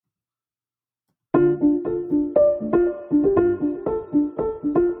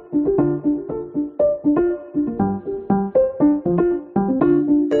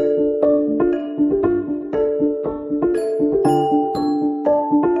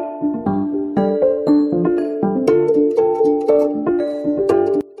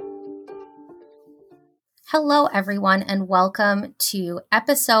Hello, everyone, and welcome to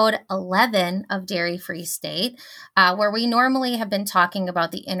episode 11 of Dairy Free State, where we normally have been talking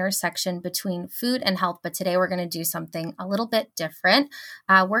about the intersection between food and health, but today we're going to do something a little bit different.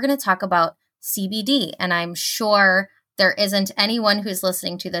 We're going to talk about CBD, and I'm sure there isn't anyone who's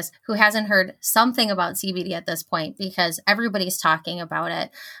listening to this who hasn't heard something about CBD at this point because everybody's talking about it.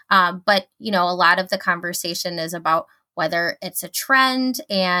 But, a lot of the conversation is about whether it's a trend,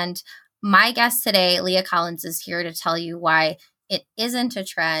 and my guest today, Leah Collins, is here to tell you why it isn't a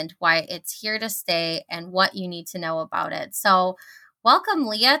trend, why it's here to stay, and what you need to know about it. So welcome,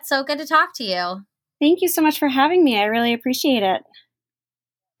 Leah. It's so good to talk to you. Thank you so much for having me. I really appreciate it.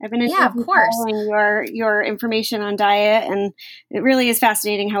 I've been following your information on diet, and it really is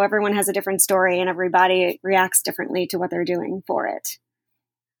fascinating how everyone has a different story and everybody reacts differently to what they're doing for it.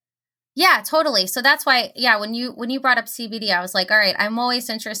 Yeah, totally. So that's why, when you brought up CBD, I was like, all right, I'm always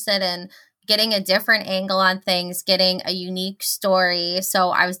interested in getting a different angle on things, getting a unique story. So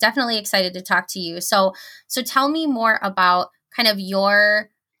I was definitely excited to talk to you. So tell me more about kind of your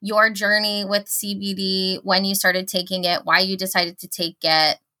journey with CBD, when you started taking it, why you decided to take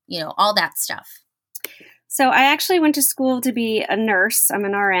it, all that stuff. So I actually went to school to be a nurse. I'm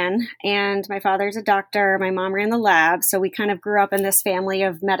an RN, and my father's a doctor. My mom ran the lab. So we kind of grew up in this family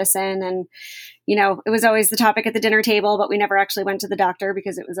of medicine, and, it was always the topic at the dinner table, but we never actually went to the doctor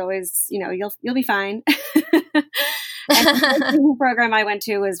because it was always, you'll be fine. And the program I went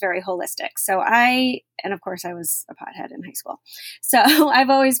to was very holistic. And of course I was a pothead in high school. So I've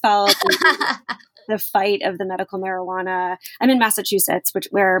always followed the fight of the medical marijuana. I'm in Massachusetts,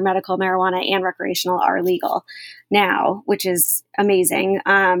 where medical marijuana and recreational are legal now, which is amazing.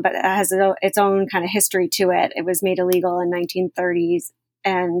 But it has its own kind of history to it. It was made illegal in 1930s.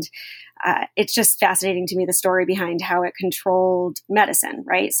 And it's just fascinating to me, the story behind how it controlled medicine,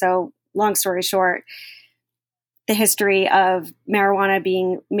 right? So long story short, the history of marijuana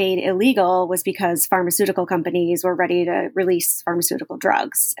being made illegal was because pharmaceutical companies were ready to release pharmaceutical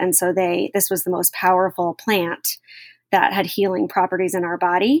drugs. And so this was the most powerful plant that had healing properties in our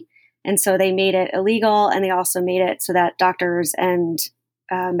body. And so they made it illegal, and they also made it so that doctors and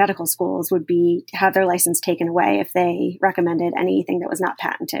medical schools would have their license taken away if they recommended anything that was not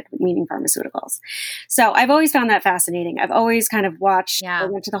patented, meaning pharmaceuticals. So I've always found that fascinating. I've always kind of watched, I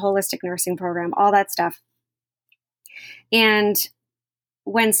went to the holistic nursing program, all that stuff. And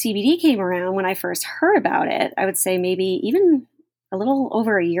when CBD came around, when I first heard about it, I would say maybe even a little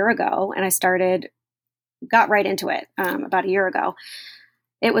over a year ago, and I got right into it about a year ago.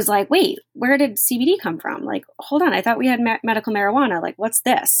 It was like, wait, where did CBD come from? Like, hold on, I thought we had medical marijuana. Like, what's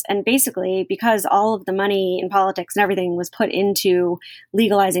this? And basically, because all of the money in politics and everything was put into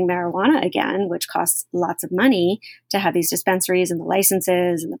legalizing marijuana again, which costs lots of money to have these dispensaries and the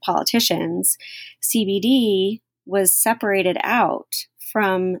licenses and the politicians, CBD was separated out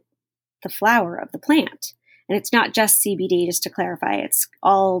from the flower of the plant. And it's not just CBD, just to clarify. It's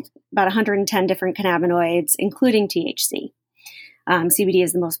all about 110 different cannabinoids, including THC. CBD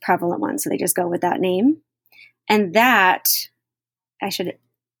is the most prevalent one, so they just go with that name. And that, I should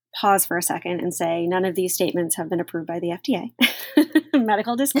pause for a second and say, none of these statements have been approved by the FDA.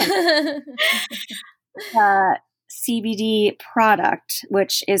 Medical disclaimer. CBD product,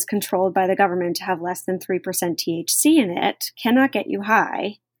 which is controlled by the government to have less than 3% THC in it, cannot get you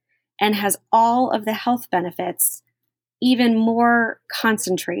high and has all of the health benefits even more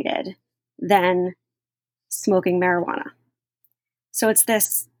concentrated than smoking marijuana. So it's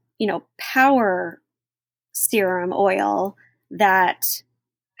this, power serum oil that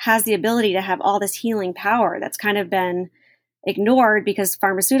has the ability to have all this healing power that's kind of been ignored because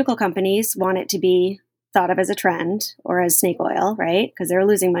pharmaceutical companies want it to be thought of as a trend or as snake oil, right? Because they're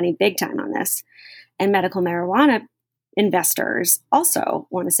losing money big time on this. And medical marijuana investors also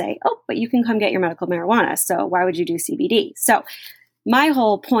want to say, oh, but you can come get your medical marijuana. So why would you do CBD? So my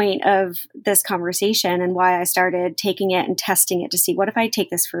whole point of this conversation and why I started taking it and testing it to see, what if I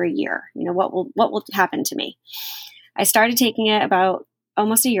take this for a year? What will happen to me? I started taking it about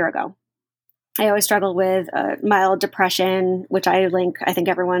almost a year ago. I always struggled with mild depression, which I think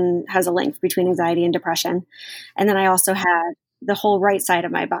everyone has a link between anxiety and depression. And then I also had the whole right side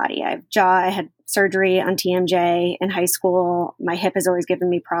of my body. I had surgery on TMJ in high school. My hip has always given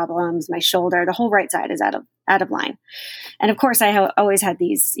me problems. My shoulder, the whole right side is out of line. And of course, I always had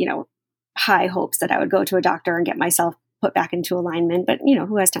these, high hopes that I would go to a doctor and get myself put back into alignment. But,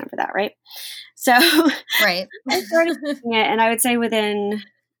 who has time for that, right? So right. I started taking it, and I would say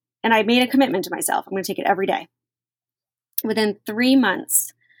and I made a commitment to myself. I'm going to take it every day. Within 3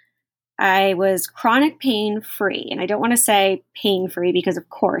 months, I was chronic pain free. And I don't want to say pain free because, of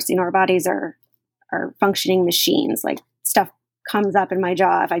course, our bodies are are functioning machines. Like stuff comes up in my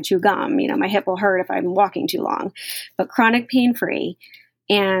jaw if I chew gum, my hip will hurt if I'm walking too long, but chronic pain free.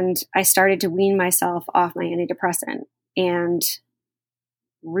 And I started to wean myself off my antidepressant and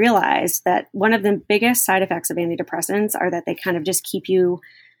realized that one of the biggest side effects of antidepressants are that they kind of just keep you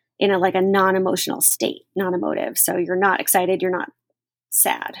in a non-emotional state, non-emotive. So you're not excited, you're not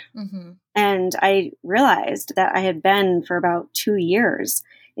sad. Mm-hmm. And I realized that I had been for about 2 years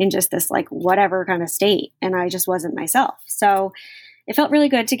in just this whatever kind of state, and I just wasn't myself. So it felt really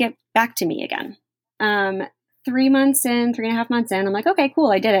good to get back to me again. 3 months in, 3.5 months in, I'm like, okay,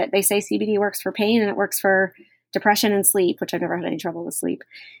 cool, I did it. They say CBD works for pain and it works for depression and sleep, which I've never had any trouble with sleep.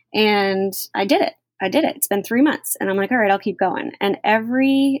 And I did it. It's been 3 months. And I'm like, all right, I'll keep going. And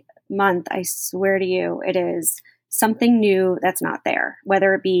every month, I swear to you, it is something new that's not there,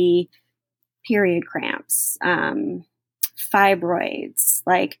 whether it be period cramps, fibroids,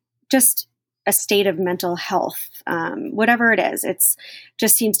 just a state of mental health, whatever it is, it's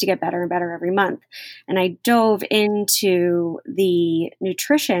just seems to get better and better every month. And I dove into the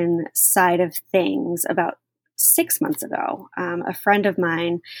nutrition side of things about 6 months ago. A friend of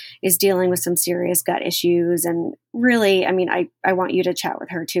mine is dealing with some serious gut issues. And really, I want you to chat with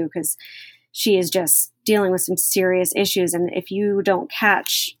her too, because she is just dealing with some serious issues. And if you don't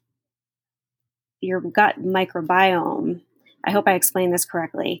catch your gut microbiome, I hope I explained this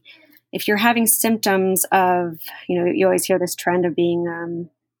correctly. If you're having symptoms of, you always hear this trend of being,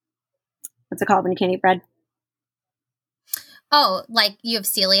 what's it called when you can't eat bread? Oh, like you have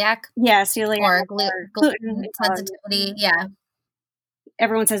celiac? Yeah, celiac. Or gluten sensitivity. Yeah.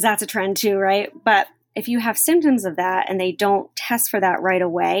 Everyone says that's a trend too, right? But if you have symptoms of that and they don't test for that right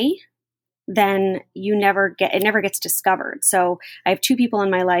away, then it never gets discovered. So I have 2 people in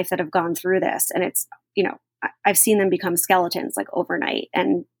my life that have gone through this, and it's, I've seen them become skeletons overnight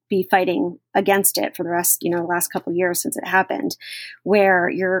and be fighting against it for the rest, last couple of years since it happened, where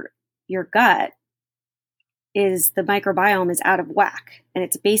your gut is, the microbiome is out of whack and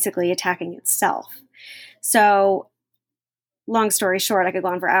it's basically attacking itself. So long story short, I could go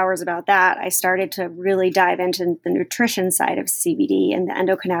on for hours about that. I started to really dive into the nutrition side of CBD and the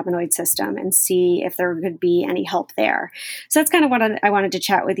endocannabinoid system and see if there could be any help there. So that's kind of what I wanted to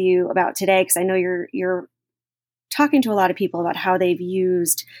chat with you about today, because I know you're talking to a lot of people about how they've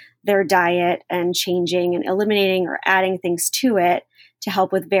used their diet and changing and eliminating or adding things to it to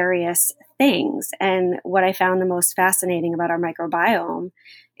help with various things. And what I found the most fascinating about our microbiome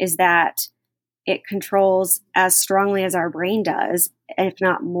is that it controls as strongly as our brain does, if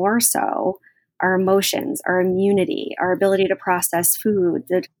not more so, our emotions, our immunity, our ability to process food,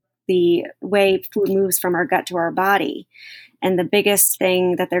 the way food moves from our gut to our body. And the biggest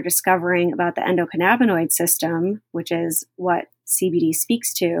thing that they're discovering about the endocannabinoid system, which is what CBD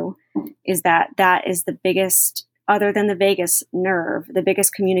speaks to, is that is the biggest, other than the vagus nerve, the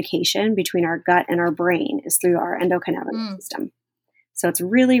biggest communication between our gut and our brain is through our endocannabinoid system. So it's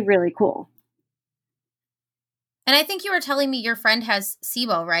really, really cool. And I think you were telling me your friend has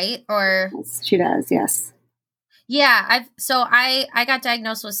SIBO, right? Or yes, she does, yes. Yeah, I got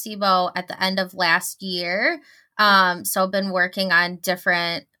diagnosed with SIBO at the end of last year. So I've been working on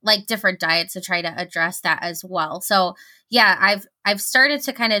different diets to try to address that as well. So yeah, I've started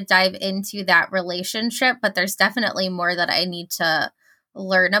to kind of dive into that relationship, but there's definitely more that I need to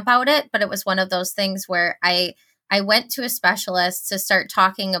learn about it. But it was one of those things where I went to a specialist to start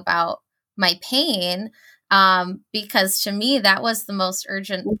talking about my pain, because to me that was the most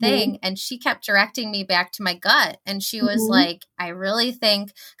urgent thing. And she kept directing me back to my gut. And she was like, I really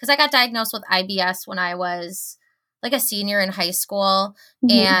think, because I got diagnosed with IBS when I was a senior in high school.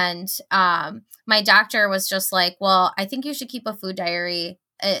 And my doctor was just like, well, I think you should keep a food diary.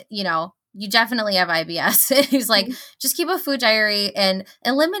 You definitely have IBS. He's like, just keep a food diary and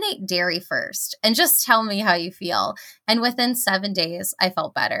eliminate dairy first and just tell me how you feel. And within 7 days, I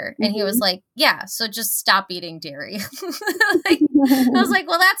felt better. And he was like, yeah, so just stop eating dairy. I was like,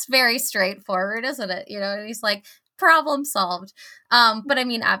 well, that's very straightforward, isn't it? And he's like, problem solved. But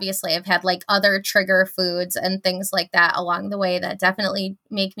obviously I've had other trigger foods and things like that along the way that definitely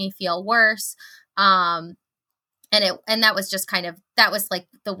make me feel worse. And that was just that was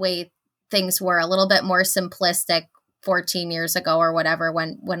the way things were, a little bit more simplistic 14 years ago or whatever,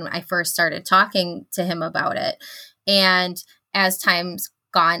 when I first started talking to him about it. And as time's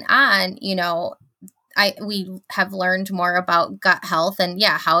gone on, we have learned more about gut health and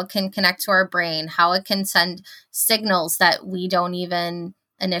how it can connect to our brain, how it can send signals that we don't even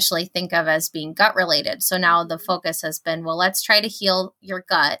initially think of as being gut related. So now the focus has been, well, let's try to heal your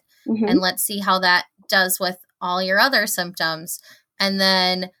gut and let's see how that does with all your other symptoms. And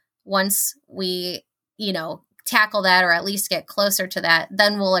then once we, tackle that, or at least get closer to that,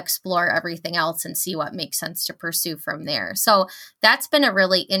 then we'll explore everything else and see what makes sense to pursue from there. So that's been a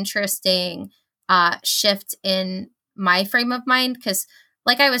really interesting shift in my frame of mind, because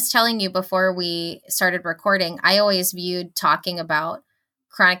like I was telling you before we started recording, I always viewed talking about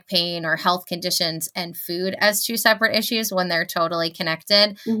chronic pain or health conditions and food as two separate issues when they're totally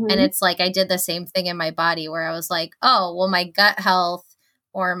connected. Mm-hmm. And it's like I did the same thing in my body where I was like, oh, well, my gut health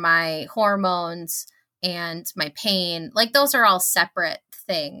or my hormones and my pain, like those are all separate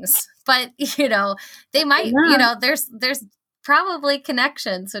things. But, they might, there's probably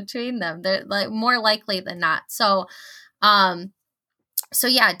connections between them. They're like more likely than not. So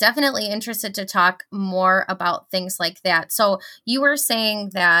yeah, definitely interested to talk more about things like that. So you were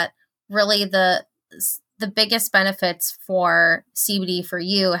saying that really the biggest benefits for CBD for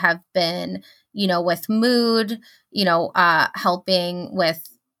you have been, with mood, helping with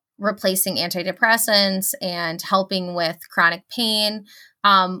replacing antidepressants and helping with chronic pain.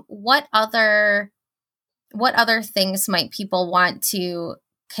 What other things might people want to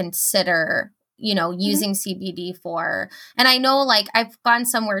consider using CBD for? And I know, like, I've gone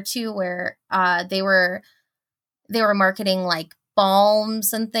somewhere too where they were marketing like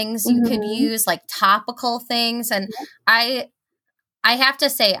balms and things you could use, like topical things. And I have to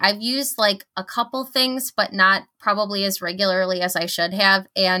say, I've used like a couple things, but not probably as regularly as I should have.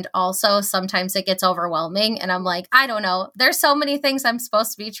 And also sometimes it gets overwhelming and I'm like, I don't know. There's so many things I'm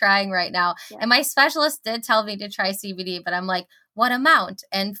supposed to be trying right now. Yeah. And my specialist did tell me to try CBD, but I'm like, what amount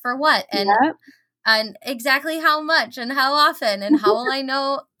and for what? And exactly how much and how often and how will I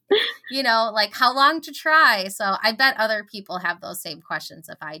know, like how long to try? So I bet other people have those same questions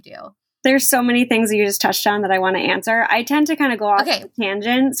if I do. There's so many things that you just touched on that I want to answer. I tend to kind of go off the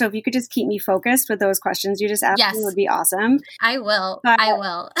tangent. So if you could just keep me focused with those questions you just asked me, would be awesome. I will.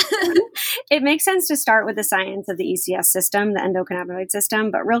 It makes sense to start with the science of the ECS system, the endocannabinoid system.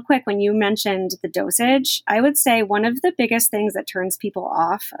 But real quick, when you mentioned the dosage, I would say one of the biggest things that turns people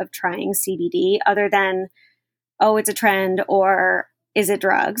off of trying CBD, other than, oh, it's a trend or is it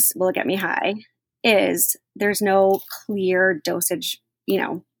drugs? Will it get me high? Is there's no clear dosage,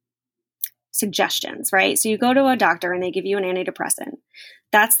 suggestions, right? So you go to a doctor and they give you an antidepressant.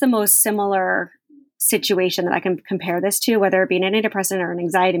 That's the most similar situation that I can compare this to, whether it be an antidepressant or an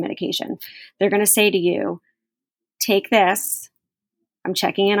anxiety medication. They're going to say to you, take this. I'm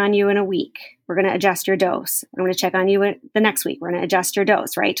checking in on you in a week. We're going to adjust your dose. I'm going to check on you the next week. We're going to adjust your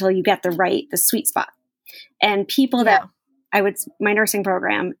dose, right? Till you get the sweet spot. And people that my nursing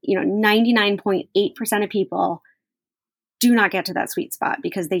program, 99.8% of people do not get to that sweet spot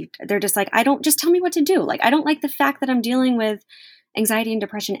because they're just like, just tell me what to do. Like, I don't like the fact that I'm dealing with anxiety and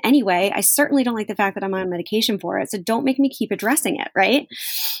depression anyway. I certainly don't like the fact that I'm on medication for it. So don't make me keep addressing it. Right.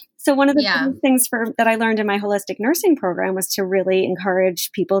 So one of the things that I learned in my holistic nursing program was to really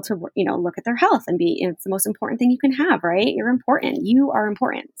encourage people to, look at their health and it's the most important thing you can have, right? You're important. You are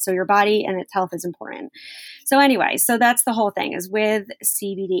important. So your body and its health is important. So anyway, so that's the whole thing is with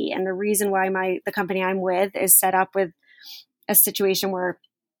CBD. And the reason why the company I'm with is set up with a situation where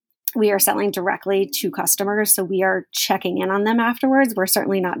we are selling directly to customers. So we are checking in on them afterwards. We're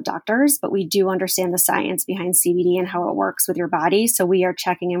certainly not doctors, but we do understand the science behind CBD and how it works with your body. So we are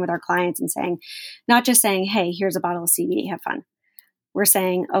checking in with our clients and not just saying, hey, here's a bottle of CBD, have fun. We're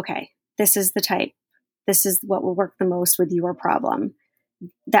saying, okay, this is the type. This is what will work the most with your problem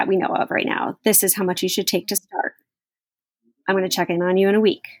that we know of right now. This is how much you should take to start. I'm going to check in on you in a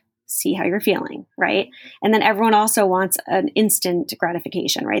week. See how you're feeling, right? And then everyone also wants an instant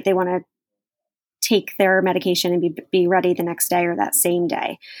gratification, right? They want to take their medication and be ready the next day or that same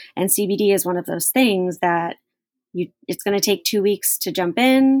day. And CBD is one of those things that it's going to take 2 weeks to jump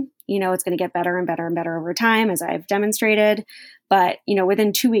in. It's going to get better and better and better over time, as I've demonstrated. But,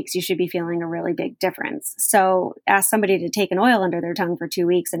 within 2 weeks, you should be feeling a really big difference. So ask somebody to take an oil under their tongue for 2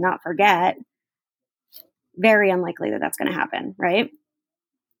 weeks and not forget. Very unlikely that that's going to happen, right?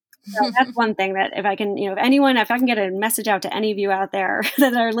 So that's one thing that if I can get a message out to any of you out there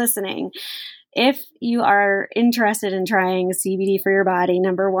that are listening, if you are interested in trying CBD for your body,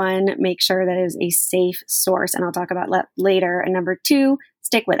 number one, make sure that it is a safe source. And I'll talk about that later. And number two,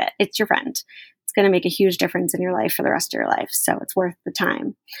 stick with it. It's your friend. It's going to make a huge difference in your life for the rest of your life. So it's worth the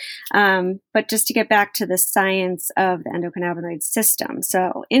time. But just to get back to the science of the endocannabinoid system.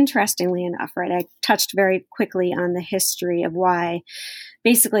 So interestingly enough, right, I touched very quickly on the history of why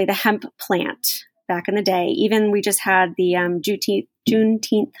basically the hemp plant back in the day, even we just had the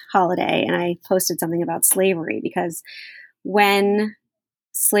Juneteenth holiday, and I posted something about slavery because when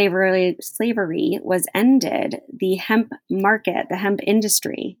slavery was ended, the hemp market, the hemp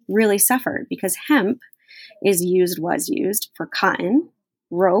industry really suffered because hemp was used for cotton,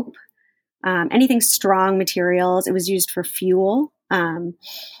 rope, anything strong materials. It was used for fuel. And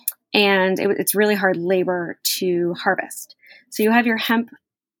it's really hard labor to harvest. So you have your hemp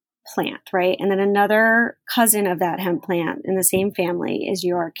plant, right? And then another cousin of that hemp plant in the same family is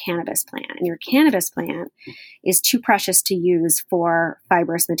your cannabis plant. And your cannabis plant is too precious to use for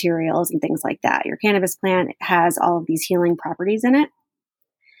fibrous materials and things like that. Your cannabis plant has all of these healing properties in it.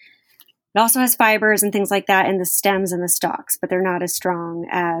 It also has fibers and things like that in the stems and the stalks, but they're not as strong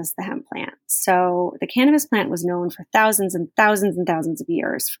as the hemp plant. So the cannabis plant was known for thousands and thousands and thousands of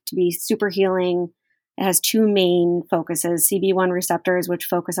years to be super healing. It has two main focuses, CB1 receptors, which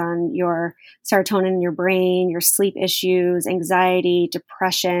focus on your serotonin in your brain, your sleep issues, anxiety,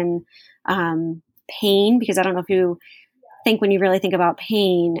 depression, pain, because I don't know if you think when you really think about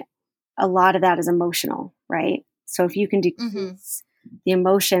pain, a lot of that is emotional, right? So if you can decrease the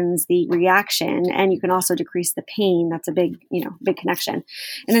emotions, the reaction, and you can also decrease the pain, that's a big connection.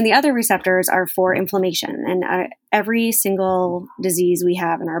 And then the other receptors are for inflammation. And every single disease we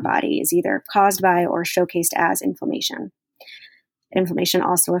have in our body is either caused by or showcased as inflammation. Inflammation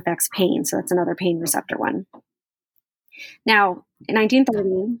also affects pain. So that's another pain receptor one. Now, in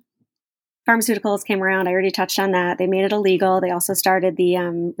 1930, pharmaceuticals came around. I already touched on that. They made it illegal. They also started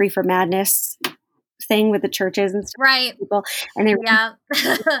the reefer madness thing with the churches and stuff. Right. People, and they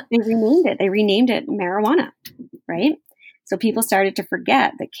renamed it. They renamed it marijuana, right? So people started to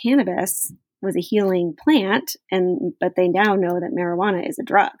forget that cannabis was a healing plant, but they now know that marijuana is a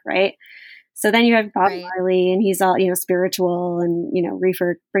drug, right? So then you have Bob Marley, and he's all, spiritual, and,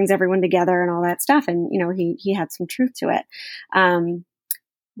 reefer brings everyone together and all that stuff. And, he had some truth to it.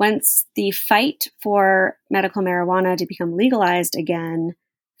 Once the fight for medical marijuana to become legalized again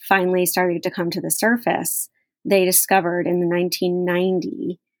finally started to come to the surface, they discovered in the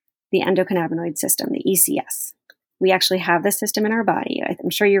 1990 the endocannabinoid system, the ECS. We actually have this system in our body. I'm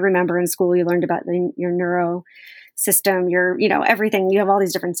sure you remember in school you learned about your neuro system, your everything. You have all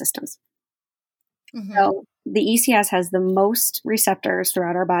these different systems. Mm-hmm. So the ECS has the most receptors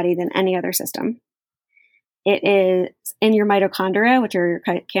throughout our body than any other system. It is in your mitochondria, which are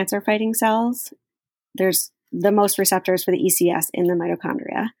your cancer-fighting cells. There's the most receptors for the ECS in the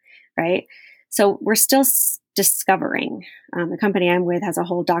mitochondria, right? So we're still discovering. The company I'm with has a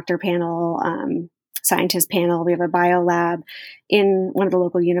whole doctor panel, scientist panel. We have a bio lab in one of the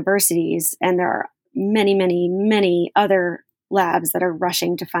local universities, and there are many, many, many other labs that are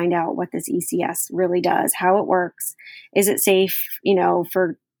rushing to find out what this ECS really does, how it works. Is it safe,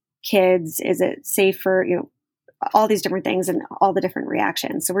 for kids? Is it safe for, all these different things and all the different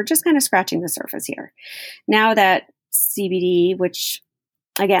reactions. So we're just kind of scratching the surface here. Now that CBD, which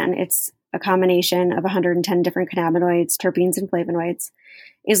again, it's a combination of 110 different cannabinoids, terpenes, and flavonoids,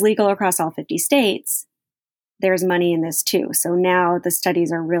 is legal across all 50 states, there's money in this too. So now the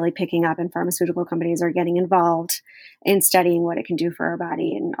studies are really picking up, and pharmaceutical companies are getting involved in studying what it can do for our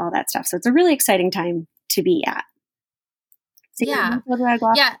body and all that stuff. So it's a really exciting time to be at. So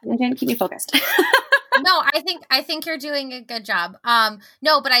and keep me focused. No, I think you're doing a good job.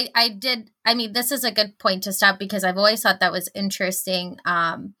 No, but this is a good point to stop, because I've always thought that was interesting,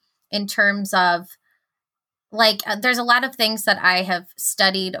 in terms of there's a lot of things that I have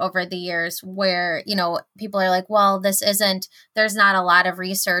studied over the years where, people are like, well, there's not a lot of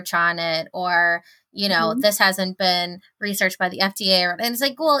research on it, or, this hasn't been researched by the FDA, and it's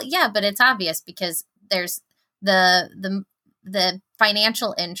like, well, yeah, but it's obvious because there's the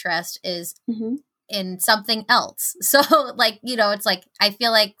financial interest is in something else. So it's like, I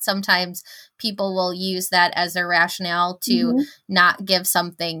feel like sometimes people will use that as a rationale to not give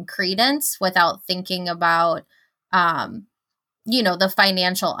something credence without thinking about, the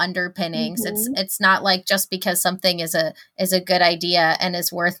financial underpinnings. It's not like just because something is a good idea and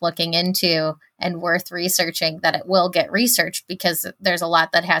is worth looking into and worth researching that it will get researched, because there's a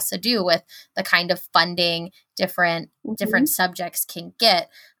lot that has to do with the kind of funding different subjects can get.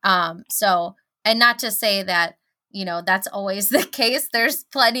 And not to say that, that's always the case. There's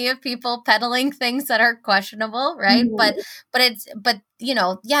plenty of people peddling things that are questionable, right? But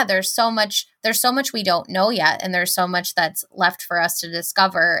there's so much we don't know yet. And there's so much that's left for us to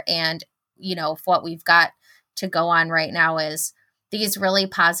discover. And, what we've got to go on right now is these really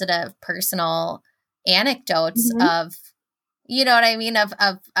positive personal anecdotes of,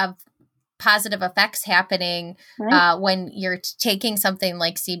 of positive effects happening when you're taking something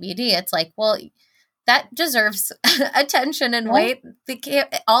like CBD. It's like, well, that deserves attention and weight.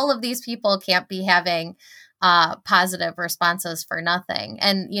 All of these people can't be having positive responses for nothing.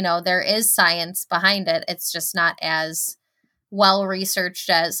 And, there is science behind it. It's just not as well researched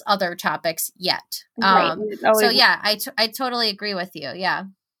as other topics yet. Right. So yeah, I totally agree with you. Yeah.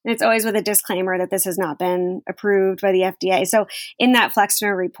 It's always with a disclaimer that this has not been approved by the FDA. So in that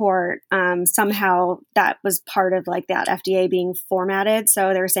Flexner report, somehow that was part of like that FDA being formatted.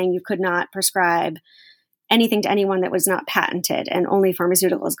 So they were saying you could not prescribe anything to anyone that was not patented, and only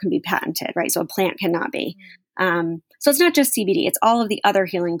pharmaceuticals can be patented, right? So a plant cannot be. So it's not just CBD, it's all of the other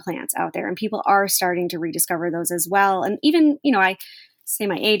healing plants out there. And people are starting to rediscover those as well. And even, I say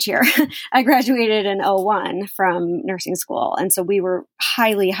my age here, I graduated in '01 from nursing school. And so we were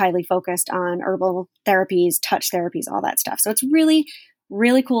highly, highly focused on herbal therapies, touch therapies, all that stuff. So it's really,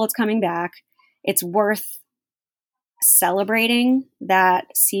 really cool. It's coming back. It's worth celebrating that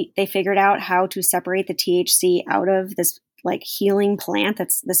they figured out how to separate the THC out of this like healing plant.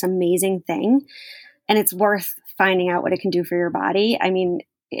 That's this amazing thing. And it's worth finding out what it can do for your body. I mean,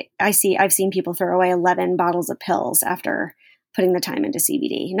 I've seen people throw away 11 bottles of pills after putting the time into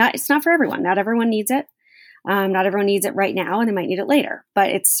CBD. It's not for everyone. Not everyone needs it. Not everyone needs it right now, and they might need it later. But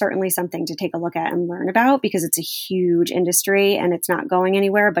it's certainly something to take a look at and learn about, because it's a huge industry and it's not going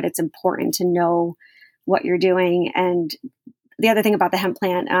anywhere, but it's important to know what you're doing. And the other thing about the hemp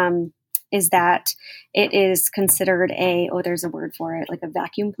plant is that it is considered there's a word for it, like a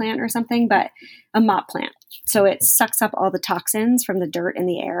vacuum plant or something, but a mop plant. So it sucks up all the toxins from the dirt in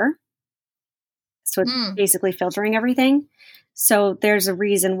the air. So it's basically filtering everything. So there's a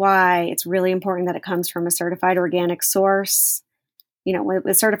reason why it's really important that it comes from a certified organic source.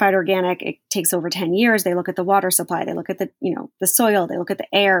 With certified organic, it takes over 10 years. They look at the water supply. They look at the soil. They look at the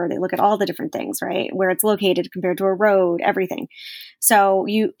air. They look at all the different things, right? Where it's located compared to a road, everything. So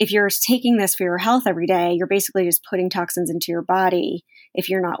if you're taking this for your health every day, you're basically just putting toxins into your body if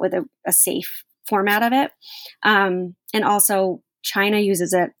you're not with a safe format of it. And also, China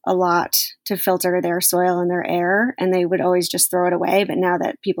uses it a lot to filter their soil and their air, and they would always just throw it away. But now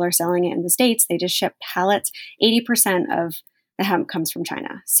that people are selling it in the States, they just ship pallets. 80% of the hemp comes from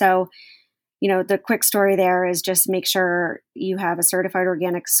China. So, the quick story there is just make sure you have a certified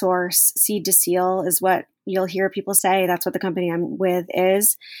organic source. Seed to seal is what you'll hear people say. That's what the company I'm with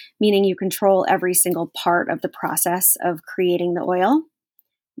is, meaning you control every single part of the process of creating the oil.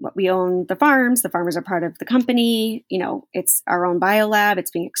 We own the farms. The farmers are part of the company. It's our own biolab.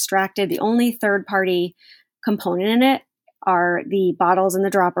 It's being extracted. The only third-party component in it are the bottles and the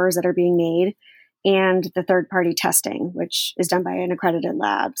droppers that are being made, and the third-party testing, which is done by an accredited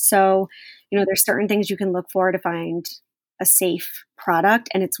lab. So, there's certain things you can look for to find a safe product,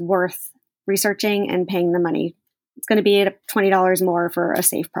 and it's worth researching and paying the money. It's going to be at $20 more for a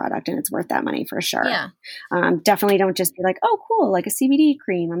safe product, and it's worth that money for sure. Yeah. Definitely don't just be like, oh, cool, like a CBD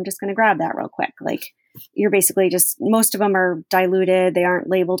cream. I'm just going to grab that real quick. Like, you're basically most of them are diluted. They aren't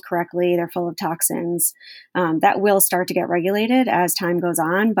labeled correctly. They're full of toxins. That will start to get regulated as time goes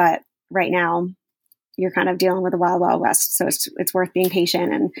on. But right now, you're kind of dealing with the wild, wild west. So it's worth being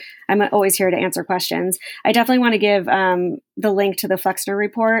patient. And I'm always here to answer questions. I definitely want to give the link to the Flexner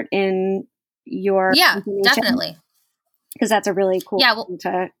report in your definitely, because that's a really cool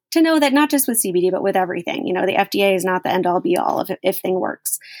thing to know, that not just with CBD but with everything. The FDA is not the end all be all if thing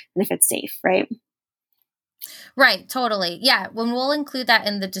works and if it's safe, right? Right, totally. Yeah, we'll include that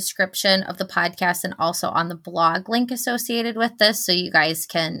in the description of the podcast and also on the blog link associated with this, so you guys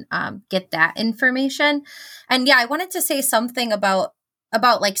can get that information. And yeah, I wanted to say something about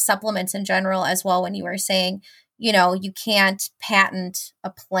like supplements in general as well. When you were saying, you can't patent a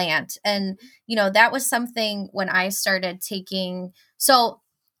plant, and that was something when I started taking. So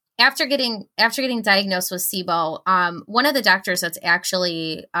after getting diagnosed with SIBO, one of the doctors that's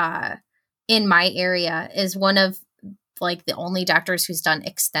actually in my area is one of like the only doctors who's done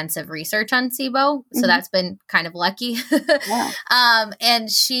extensive research on SIBO. So that's been kind of lucky. Yeah. And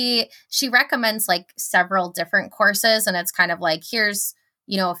she recommends like several different courses, and it's kind of like, here's,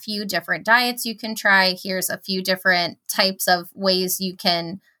 a few different diets you can try. Here's a few different types of ways you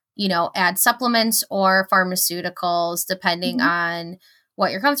can, add supplements or pharmaceuticals depending on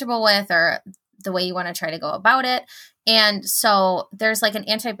what you're comfortable with or the way you want to try to go about it. And so there's like an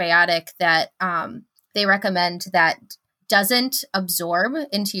antibiotic that they recommend that doesn't absorb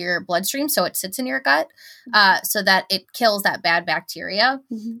into your bloodstream. So it sits in your gut so that it kills that bad bacteria.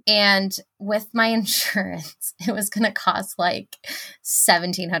 And with my insurance, it was going to cost like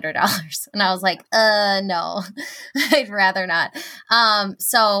 $1,700. And I was like, no, I'd rather not.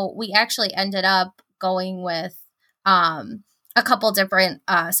 So we actually ended up going with a couple different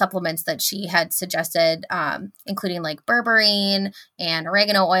supplements that she had suggested, including like berberine and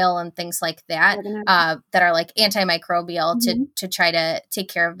oregano oil and things like that, that are like antimicrobial to try to take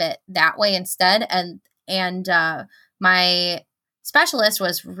care of it that way instead. And my specialist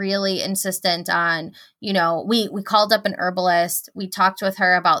was really insistent on, we called up an herbalist. We talked with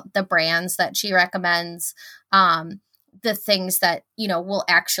her about the brands that she recommends, the things that, will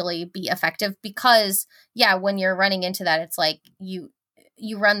actually be effective, because when you're running into that, it's like you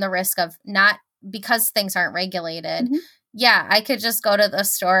run the risk of not, because things aren't regulated. I could just go to the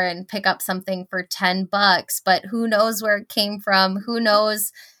store and pick up something for $10, but who knows where it came from? Who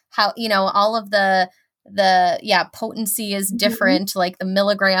knows how, all of the potency is different, like the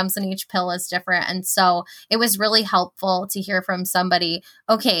milligrams in each pill is different. And so it was really helpful to hear from somebody,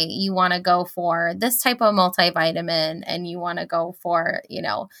 okay, you want to go for this type of multivitamin and you want to go for,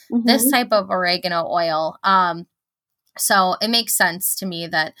 this type of oregano oil. So it makes sense to me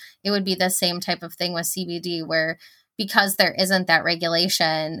that it would be the same type of thing with CBD, where because there isn't that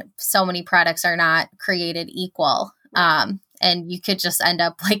regulation, so many products are not created equal. And you could just end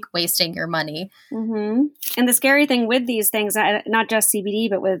up like wasting your money. And the scary thing with these things, not just CBD,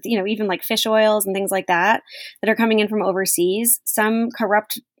 but with, even like fish oils and things like that are coming in from overseas, some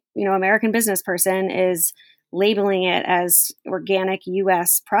corrupt, American business person is labeling it as organic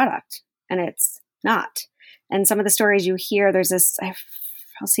US product, and it's not. And some of the stories you hear, there's this,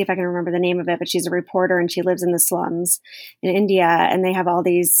 I'll see if I can remember the name of it, but she's a reporter and she lives in the slums in India, and they have all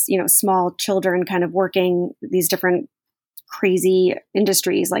these, small children kind of working these different crazy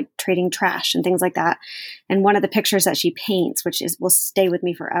industries like trading trash and things like that. And one of the pictures that she paints, which will stay with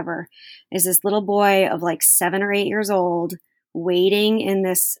me forever, is this little boy of like 7 or 8 years old wading in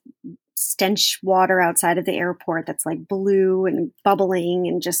this stench water outside of the airport that's like blue and bubbling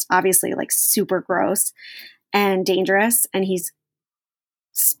and just obviously like super gross and dangerous. And he's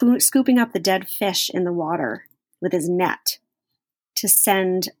scooping up the dead fish in the water with his net to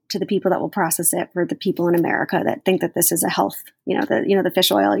send to the people that will process it for the people in America that think that this is a health, the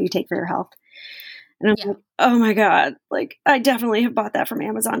fish oil you take for your health. And I'm like, oh my God, like I definitely have bought that from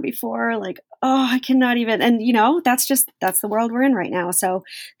Amazon before. Like, oh, I cannot even, and that's the world we're in right now. So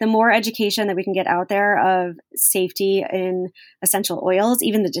the more education that we can get out there of safety in essential oils,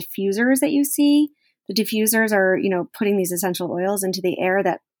 even the diffusers that you see, the diffusers are, putting these essential oils into the air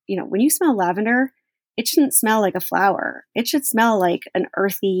that, when you smell lavender, it shouldn't smell like a flower. It should smell like an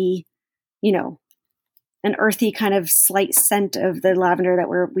earthy kind of slight scent of the lavender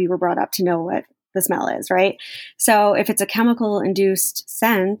that we were brought up to know what the smell is, right? So if it's a chemical induced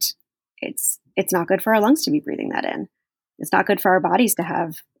scent, it's not good for our lungs to be breathing that in. It's not good for our bodies to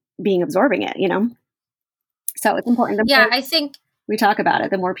have being absorbing it, So it's important. I think we talk about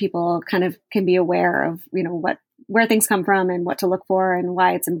it, the more people kind of can be aware of, where things come from and what to look for and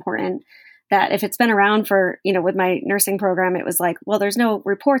why it's important. That if it's been around for, with my nursing program, it was like, well, there's no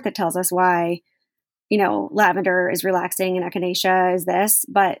report that tells us why, lavender is relaxing and echinacea is this.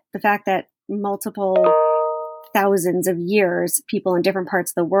 But the fact that multiple thousands of years, people in different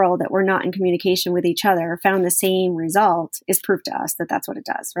parts of the world that were not in communication with each other found the same result is proof to us that that's what it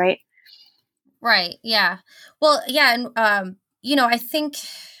does, right? Right. Yeah. Well, yeah. And, I think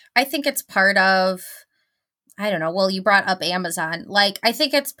it's part of, I don't know. Well, you brought up Amazon. Like, I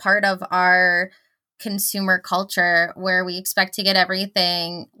think it's part of our consumer culture where we expect to get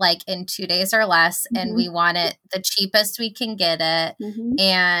everything like in 2 days or less, and we want it the cheapest we can get it.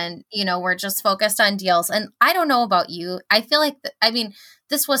 And, we're just focused on deals. And I don't know about you. I feel like,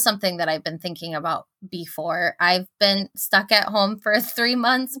 this was something that I've been thinking about before. I've been stuck at home for 3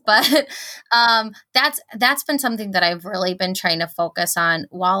 months, but that's been something that I've really been trying to focus on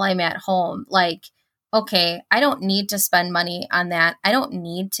while I'm at home. Like, okay, I don't need to spend money on that. I don't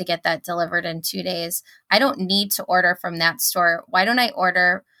need to get that delivered in 2 days. I don't need to order from that store. Why don't I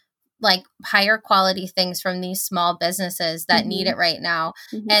order like higher quality things from these small businesses that need it right now?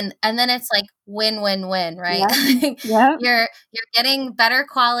 And then it's like win, win, win, right? You're getting better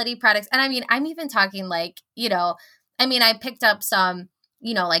quality products. And I'm even talking like, I picked up some,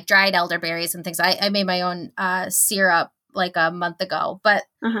 like dried elderberries and things. I made my own syrup like a month ago, but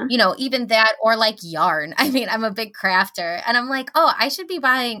even that, or like yarn. I'm a big crafter, and I'm like, oh, I should be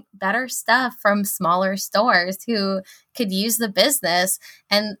buying better stuff from smaller stores who could use the business.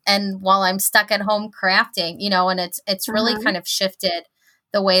 And while I'm stuck at home crafting, and it's really kind of shifted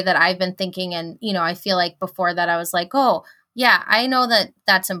the way that I've been thinking. And, I feel like before that I was like, oh, Yeah, I know that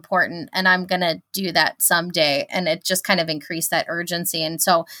that's important and I'm going to do that someday. And it just kind of increased that urgency. And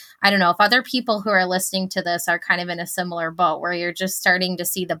so I don't know if other people who are listening to this are kind of in a similar boat where you're just starting to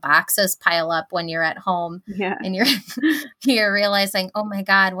see the boxes pile up when you're at home Yeah. and you're, you're realizing, oh my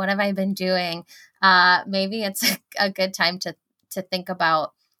God, what have I been doing? Maybe it's a good time to think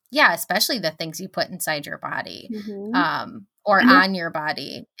about, yeah, especially the things you put inside your body, Mm-hmm. or And on your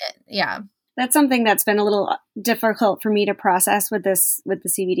body. Yeah. that's something that's been a little difficult for me to process with the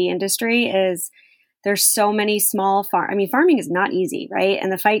CBD industry is there's so many small farming is not easy, right?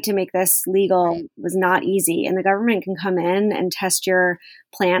 And the fight to make this legal Right. was not easy. And the government can come in and test your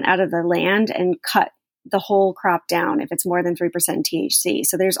plant out of the land and cut the whole crop down if it's more than 3% THC.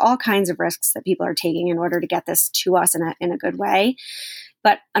 So there's all kinds of risks that people are taking in order to get this to us in a good way.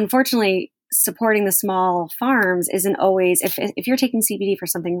 But unfortunately, supporting the small farms isn't always, if you're taking CBD for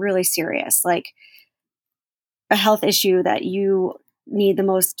something really serious, like a health issue that you need the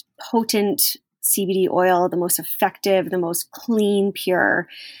most potent CBD oil, the most effective, the most clean, pure,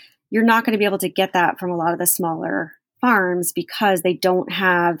 you're not going to be able to get that from a lot of the smaller farms because they don't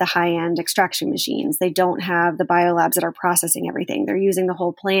have the high-end extraction machines. They don't have the biolabs that are processing everything. They're using the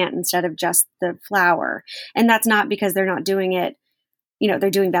whole plant instead of just the flower. And that's not because they're not doing it,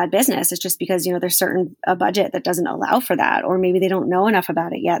 they're doing bad business. It's just because, there's a budget that doesn't allow for that, or maybe they don't know enough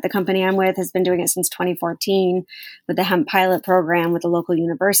about it yet. The company I'm with has been doing it since 2014 with the hemp pilot program with the local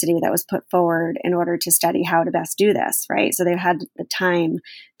university that was put forward in order to study how to best do this, right? So they've had the time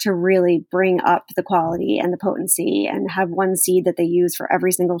to really bring up the quality and the potency and have one seed that they use for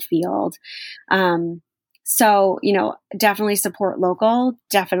every single field. So, definitely support local,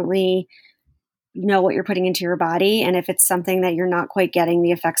 definitely know what you're putting into your body. And if it's something that you're not quite getting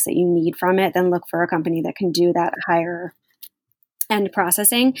the effects that you need from it, then look for a company that can do that higher end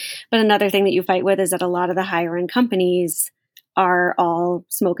processing. But another thing that you fight with is that a lot of the higher end companies are all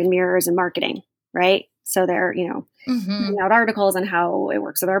smoke and mirrors and marketing, right? So they're, putting out articles on how it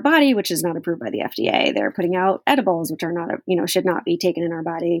works with our body, which is not approved by the FDA. They're putting out edibles, which are not, should not be taken in our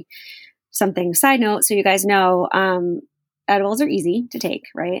body. Something side note, so you guys know, edibles are easy to take,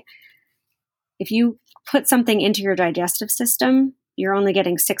 right? If you put something into your digestive system, you're only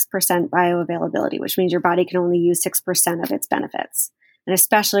getting 6% bioavailability, which means your body can only use 6% of its benefits. And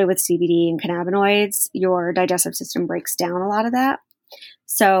especially with CBD and cannabinoids, your digestive system breaks down a lot of that.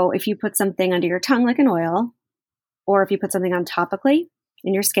 So if you put something under your tongue like an oil, or if you put something on topically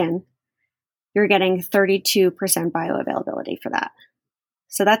in your skin, you're getting 32% bioavailability for that.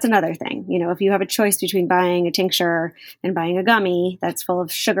 So that's another thing. If you have a choice between buying a tincture and buying a gummy that's full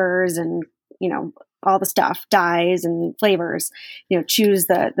of sugars and all the stuff, dyes and flavors, choose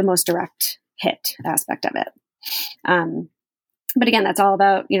the most direct hit aspect of it. But again, that's all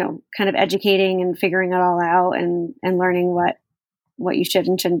about, kind of educating and figuring it all out and learning what you should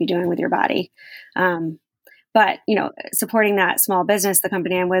and shouldn't be doing with your body. But, supporting that small business, the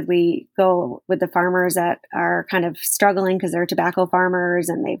company I'm with, we go with the farmers that are kind of struggling because they're tobacco farmers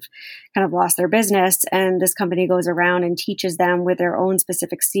and they've kind of lost their business. And this company goes around and teaches them with their own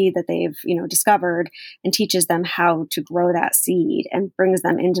specific seed that they've, discovered, and teaches them how to grow that seed and brings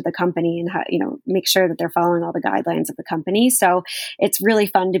them into the company and how, make sure that they're following all the guidelines of the company. So it's really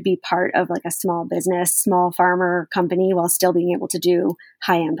fun to be part of like a small business, small farmer company while still being able to do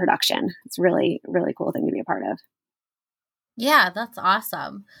high-end production. It's really, really cool thing to be a part of. Yeah, that's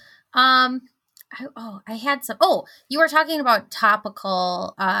awesome. I had some. Oh, you were talking about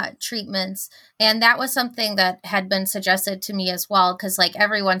topical treatments, and that was something that had been suggested to me as well. Because like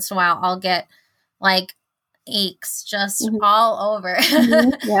every once in a while, I'll get like aches just all over,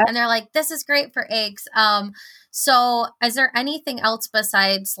 Yeah. and they're like, "This is great for aches." So is there anything else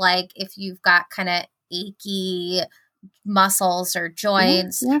besides like if you've got kind of achy muscles or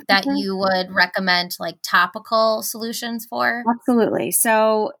joints that Sure. you would recommend like topical solutions for? Absolutely.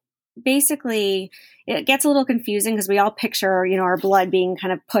 So basically, it gets a little confusing because we all picture, our blood being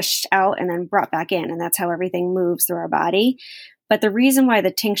kind of pushed out and then brought back in, and that's how everything moves through our body. But the reason why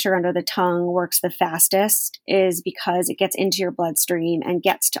the tincture under the tongue works the fastest is because it gets into your bloodstream and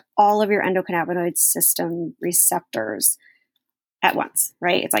gets to all of your endocannabinoid system receptors at once,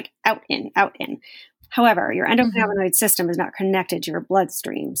 right? It's like out, in, out, in. However, your endocannabinoid system is not connected to your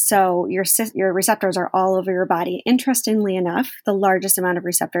bloodstream. So your receptors are all over your body. Interestingly enough, the largest amount of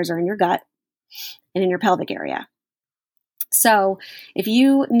receptors are in your gut and in your pelvic area. So if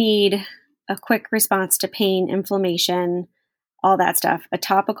you need a quick response to pain, inflammation, all that stuff, a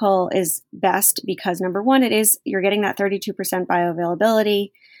topical is best because number one, you're getting that 32%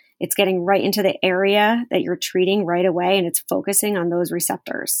 bioavailability. It's getting right into the area that you're treating right away, and it's focusing on those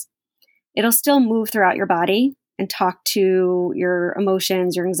receptors. It'll still move throughout your body and talk to your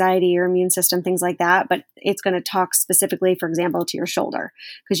emotions, your anxiety, your immune system, things like that. But it's going to talk specifically, for example, to your shoulder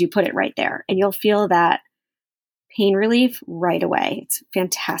because you put it right there, and you'll feel that pain relief right away. It's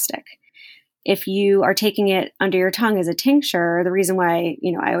fantastic. If you are taking it under your tongue as a tincture, the reason why,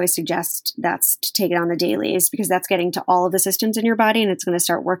 I always suggest that's to take it on the daily is because that's getting to all of the systems in your body, and it's going to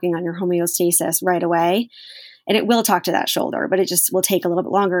start working on your homeostasis right away. And it will talk to that shoulder, but it just will take a little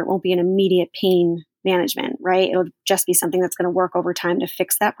bit longer. It won't be an immediate pain management, right? It'll just be something that's going to work over time to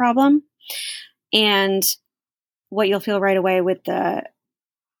fix that problem. And what you'll feel right away with the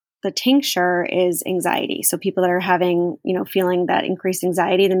tincture is anxiety. So people that are having, feeling that increased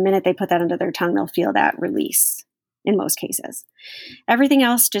anxiety, the minute they put that under their tongue, they'll feel that release in most cases. Everything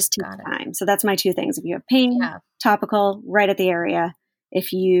else just takes time. So that's my two things. If you have pain, topical, right at the area.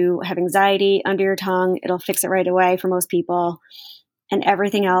 If you have anxiety under your tongue, it'll fix it right away for most people. And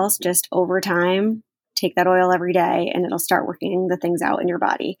everything else, just over time, take that oil every day and it'll start working the things out in your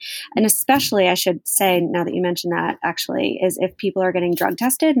body. And especially, I should say, now that you mentioned that, actually, is if people are getting drug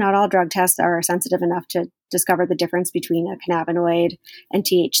tested, not all drug tests are sensitive enough to discover the difference between a cannabinoid and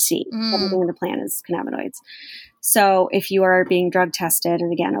THC. Everything in the plant is cannabinoids. So if you are being drug tested,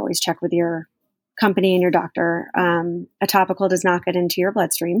 and again, always check with your company and your doctor, a topical does not get into your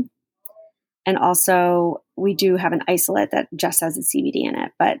bloodstream. And also, we do have an isolate that just has the CBD in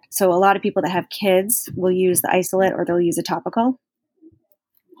it. But so a lot of people that have kids will use the isolate or they'll use a topical.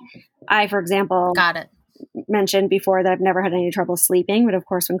 I, for example, mentioned before that I've never had any trouble sleeping. But of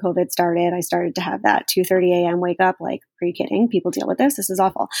course, when COVID started, I started to have that 2:30 a.m. wake up. Like, are you kidding? People deal with this. This is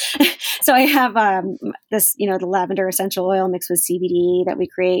awful. So I have this, the lavender essential oil mixed with CBD that we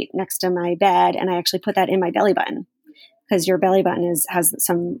create next to my bed. And I actually put that in my belly button, because your belly button has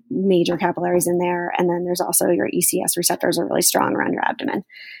some major capillaries in there. And then there's also your ECS receptors are really strong around your abdomen.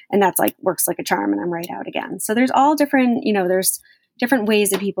 And that's works like a charm, and I'm right out again. So there's all different, there's different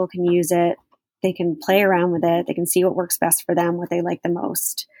ways that people can use it. They can play around with it. They can see what works best for them, what they like the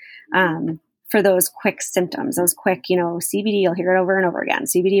most. For those quick symptoms, those quick, CBD, you'll hear it over and over again.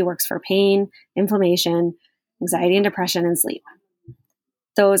 CBD works for pain, inflammation, anxiety and depression, and sleep.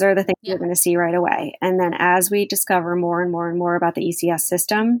 Those are the things you're going to see right away. And then as we discover more and more and more about the ECS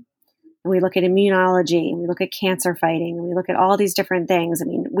system, and we look at immunology, and we look at cancer fighting, and we look at all these different things. I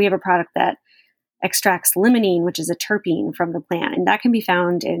mean, we have a product that extracts limonene, which is a terpene from the plant. And that can be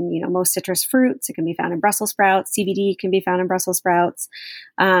found in, most citrus fruits. It can be found in Brussels sprouts. CBD can be found in Brussels sprouts.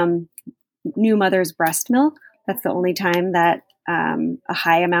 New mother's breast milk. That's the only time that a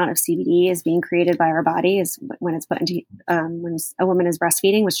high amount of CBD is being created by our body is when it's put into, when a woman is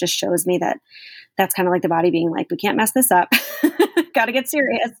breastfeeding, which just shows me that that's kind of like the body being like, we can't mess this up. Got to get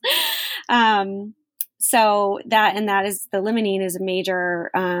serious. So that is the limonene is a major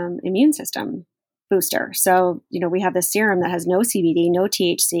immune system booster. So, we have this serum that has no CBD, no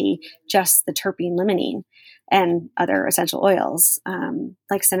THC, just the terpene limonene and other essential oils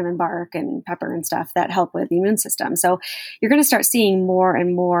like cinnamon bark and pepper and stuff that help with the immune system. So you're going to start seeing more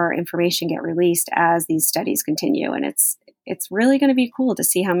and more information get released as these studies continue. And it's really going to be cool to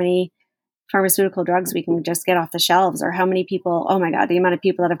see how many pharmaceutical drugs we can just get off the shelves, or how many people, oh my God, the amount of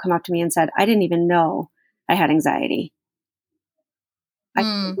people that have come up to me and said, I didn't even know I had anxiety. I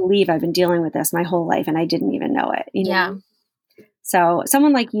can't believe I've been dealing with this my whole life and I didn't even know it. Yeah. So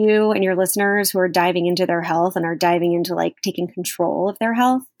someone like you and your listeners who are diving into their health and are diving into taking control of their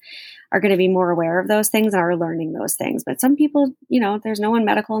health are going to be more aware of those things and are learning those things. But some people, there's no one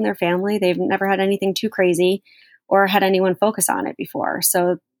medical in their family. They've never had anything too crazy or had anyone focus on it before.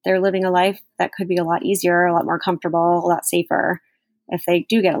 So they're living a life that could be a lot easier, a lot more comfortable, a lot safer if they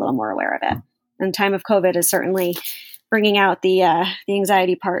do get a little more aware of it. And time of COVID is certainly bringing out the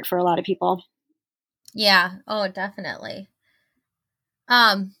anxiety part for a lot of people. Yeah. Oh, definitely.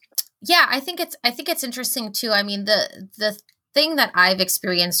 Yeah, I think it's interesting too. I mean, the thing that I've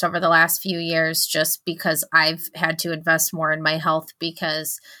experienced over the last few years, just because I've had to invest more in my health,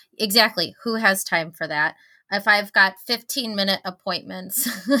 because exactly, who has time for that? If I've got 15-minute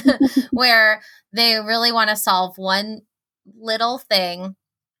appointments where they really want to solve one little thing,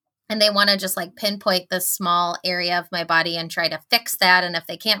 and they want to just pinpoint this small area of my body and try to fix that. And if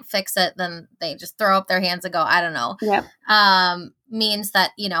they can't fix it, then they just throw up their hands and go, I don't know. Yep. Means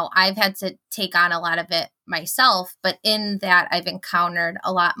that, I've had to take on a lot of it myself. But in that, I've encountered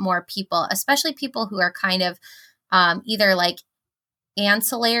a lot more people, especially people who are kind of either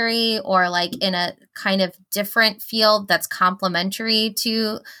ancillary or in a kind of different field that's complementary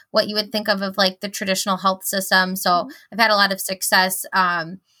to what you would think of the traditional health system. So I've had a lot of success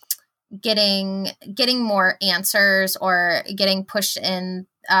getting more answers or getting pushed in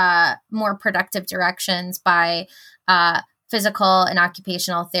more productive directions by physical and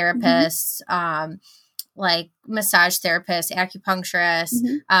occupational therapists, like massage therapists, acupuncturists,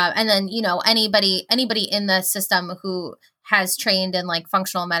 and then, anybody in the system who has trained in like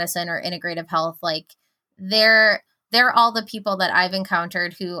functional medicine or integrative health, like they're all the people that I've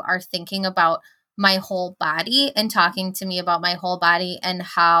encountered who are thinking about my whole body and talking to me about my whole body, and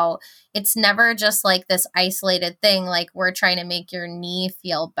how it's never just like this isolated thing. Like we're trying to make your knee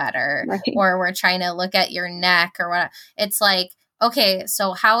feel better, Right. or we're trying to look at your neck or what. It's like, okay,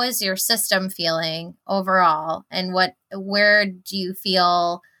 so how is your system feeling overall? And where do you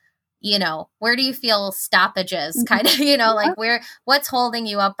feel, where do you feel stoppages kind of, like what's holding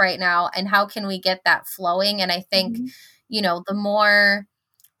you up right now, and how can we get that flowing? And I think,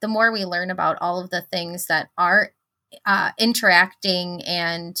 the more we learn about all of the things that are interacting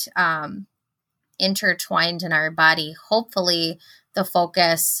and intertwined in our body, hopefully the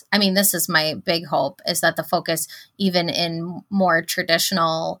focus, this is my big hope, is that the focus, even in more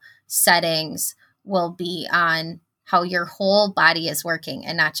traditional settings, will be on how your whole body is working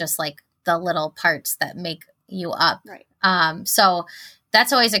and not just like the little parts that make you up. Right. So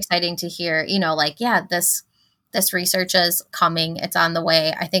that's always exciting to hear, this research is coming, it's on the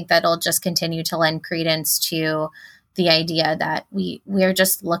way. I think that'll just continue to lend credence to the idea that we're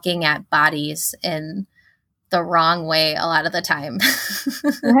just looking at bodies in the wrong way a lot of the time.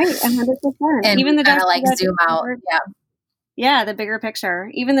 Right, 100%. And even the doctor like zoom out. Yeah, the bigger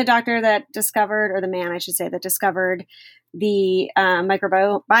picture. Even the doctor that discovered, or the man, I should say, that discovered the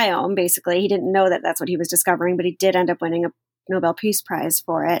microbiome, basically, he didn't know that that's what he was discovering, but he did end up winning a Nobel Peace Prize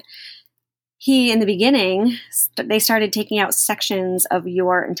for it. In the beginning, they started taking out sections of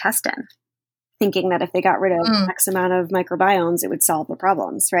your intestine, thinking that if they got rid of X amount of microbiomes, it would solve the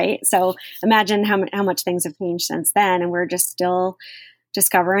problems, right? So imagine how much things have changed since then, and we're just still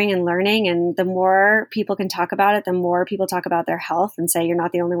discovering and learning. And the more people can talk about it, the more people talk about their health and say, you're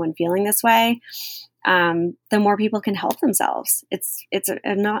not the only one feeling this way, the more people can help themselves.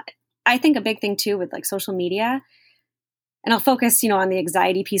 I think a big thing too with like social media, and I'll focus, on the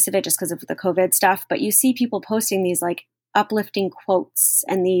anxiety piece of it just because of the COVID stuff, but you see people posting these like uplifting quotes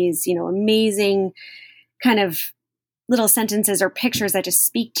and these, amazing kind of little sentences or pictures that just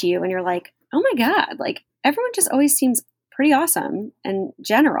speak to you. And you're like, oh my God, like everyone just always seems pretty awesome in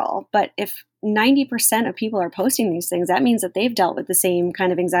general. But if 90% of people are posting these things, that means that they've dealt with the same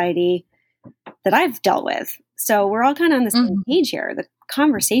kind of anxiety that I've dealt with. So we're all kind of on the same page here. The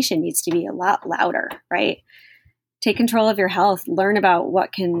conversation needs to be a lot louder, right? Take control of your health, learn about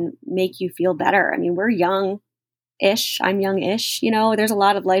what can make you feel better. We're young-ish. I'm young-ish. There's a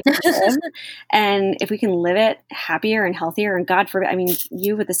lot of life to live. And if we can live it happier and healthier, and God forbid,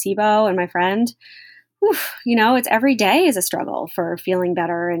 you with the SIBO and my friend, it's every day is a struggle for feeling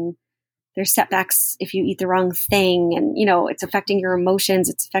better. And there's setbacks if you eat the wrong thing. And, it's affecting your emotions.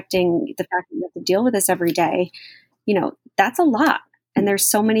 It's affecting the fact that you have to deal with this every day. That's a lot. And there's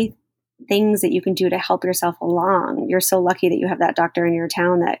so many things that you can do to help yourself along. You're so lucky that you have that doctor in your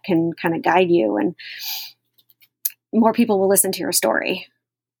town that can kind of guide you, and more people will listen to your story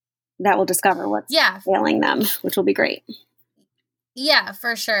that will discover what's failing them, which will be great. Yeah,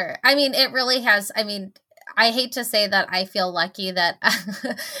 for sure. It really has. I hate to say that I feel lucky that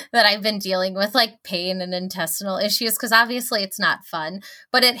that I've been dealing with like pain and intestinal issues, because obviously it's not fun,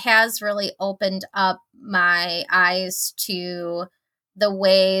 but it has really opened up my eyes to the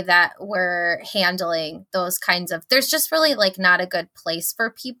way that we're handling those kinds of, there's just really like not a good place for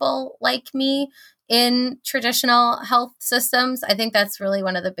people like me in traditional health systems. I think that's really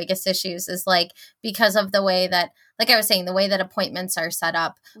one of the biggest issues, is like, because of the way that, like I was saying, the way that appointments are set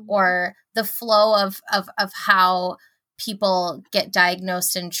up, or the flow of how people get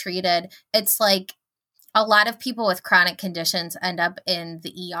diagnosed and treated. It's like a lot of people with chronic conditions end up in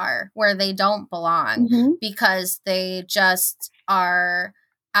the ER where they don't belong, because they just are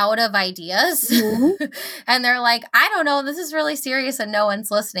out of ideas. And they're like, I don't know, this is really serious and no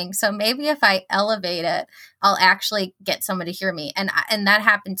one's listening. So maybe if I elevate it, I'll actually get someone to hear me. And that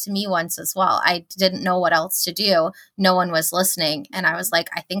happened to me once as well. I didn't know what else to do. No one was listening. And I was like,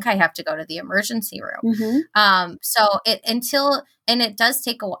 I think I have to go to the emergency room. It does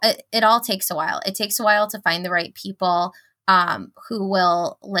take it all takes a while. It takes a while to find the right people who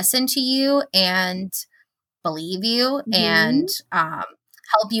will listen to you and believe you and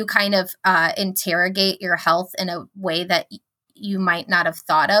help you kind of interrogate your health in a way that you might not have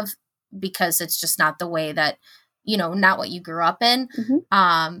thought of, because it's just not the way that, not what you grew up in.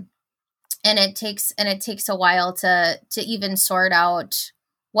 And it takes a while to even sort out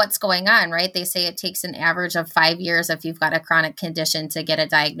what's going on, right? They say it takes an average of 5 years if you've got a chronic condition to get a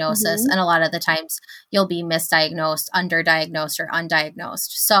diagnosis. Mm-hmm. And a lot of the times you'll be misdiagnosed, underdiagnosed, or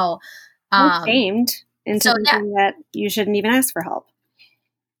undiagnosed. So, Or shamed into yeah, thinking that you shouldn't even ask for help.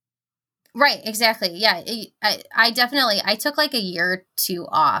 right. Exactly. Yeah. I took like a year or two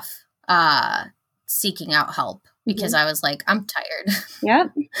off, seeking out help because I was like, I'm tired.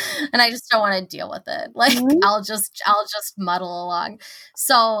 Yep. And I just don't want to deal with it. Like Mhm. I'll just muddle along.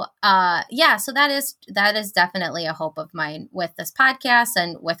 So yeah, so that is definitely a hope of mine with this podcast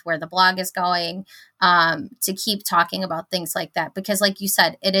and with where the blog is going, to keep talking about things like that, because like you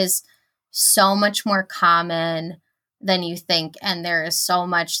said, it is so much more common than you think, and there is so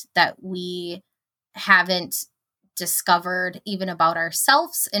much that we haven't discovered even about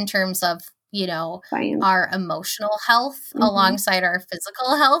ourselves in terms of, Science. our emotional health Mhm. alongside our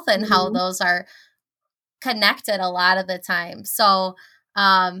physical health, and how Mhm. those are connected a lot of the time. So,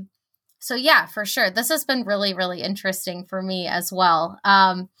 so yeah, for sure. This has been really, really interesting for me as well.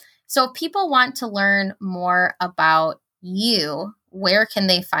 So if people want to learn more about you, where can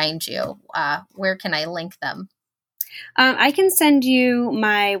they find you? Where can I link them? I can send you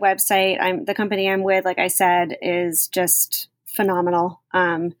my website. The company I'm with, like I said, is just phenomenal.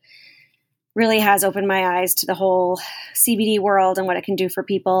 Really has opened my eyes to the whole CBD world and what it can do for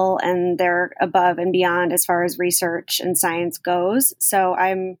people, and they're above and beyond as far as research and science goes. So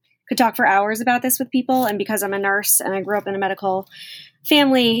I could talk for hours about this with people, and because I'm a nurse and I grew up in a medical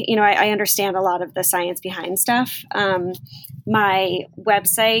family, I understand a lot of the science behind stuff. My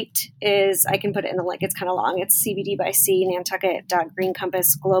website is, I can put it in the link, it's kind of long. It's cbdbyc,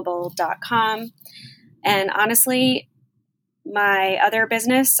 nantucket.greencompassglobal.com. And honestly, my other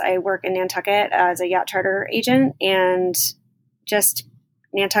business, I work in Nantucket as a yacht charter agent, and just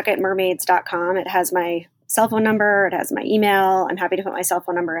nantucketmermaids.com. It has my cell phone number, it has my email. I'm happy to put my cell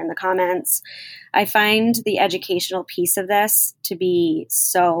phone number in the comments. I find the educational piece of this to be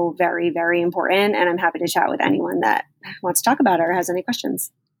so very, very important, and I'm happy to chat with anyone that wants to talk about it or has any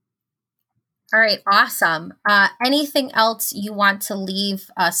questions. All right, awesome. Anything else you want to leave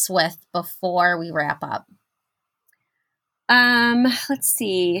us with before we wrap up? Let's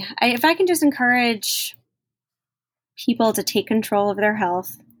see. If I can just encourage people to take control of their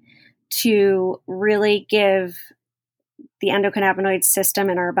health, to really give the endocannabinoid system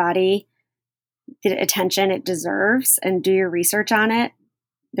in our body the attention it deserves, and do your research on it.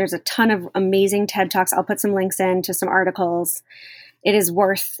 There's a ton of amazing TED Talks. I'll put some links in to some articles. It is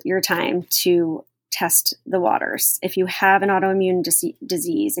worth your time to test the waters. If you have an autoimmune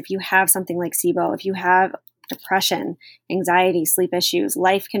disease, if you have something like SIBO, if you have depression, anxiety, sleep issues,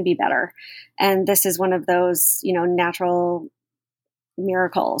 life can be better. And this is one of those, natural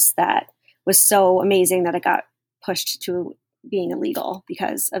miracles that was so amazing that it got pushed to being illegal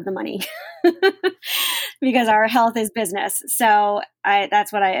because of the money, because our health is business. So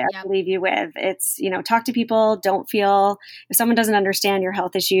that's what I leave you with. It's, talk to people. Don't feel, if someone doesn't understand your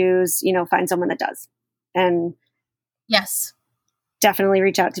health issues, find someone that does. And yes, definitely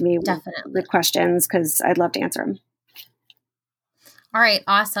reach out to me definitely with questions, because I'd love to answer them. All right,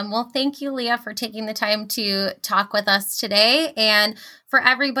 awesome. Well, thank you, Leah, for taking the time to talk with us today. And for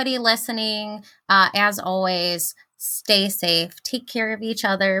everybody listening, as always, stay safe, take care of each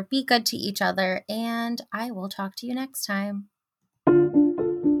other, be good to each other, and I will talk to you next time.